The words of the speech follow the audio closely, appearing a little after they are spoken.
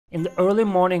In the early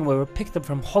morning, we were picked up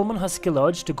from Holmen Husky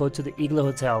Lodge to go to the Igloo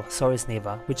Hotel,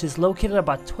 Sorrisniva, which is located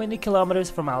about 20 kilometers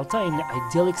from Alta in the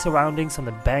idyllic surroundings on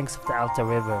the banks of the Alta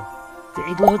River. The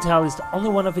Igloo Hotel is the only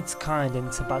one of its kind, and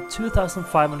it's about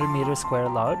 2,500 meters square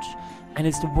large, and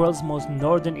it's the world's most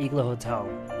northern igloo hotel.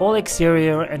 All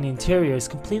exterior and interior is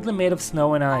completely made of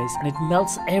snow and ice, and it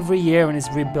melts every year and is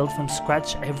rebuilt from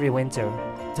scratch every winter.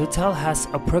 The hotel has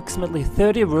approximately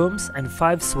 30 rooms and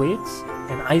 5 suites,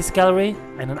 an ice gallery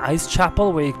and an ice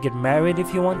chapel where you can get married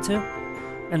if you want to.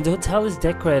 And the hotel is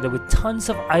decorated with tons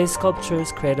of ice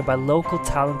sculptures created by local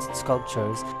talented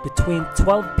sculptors. Between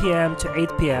 12 p.m. to 8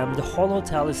 p.m, the whole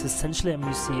hotel is essentially a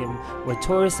museum where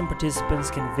tourists and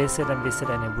participants can visit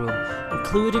any room,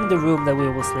 including the room that we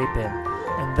will sleep in.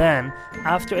 And then,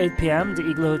 after 8 p.m, the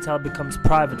Igloo Hotel becomes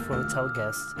private for hotel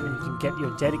guests, and you can get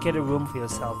your dedicated room for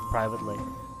yourself privately.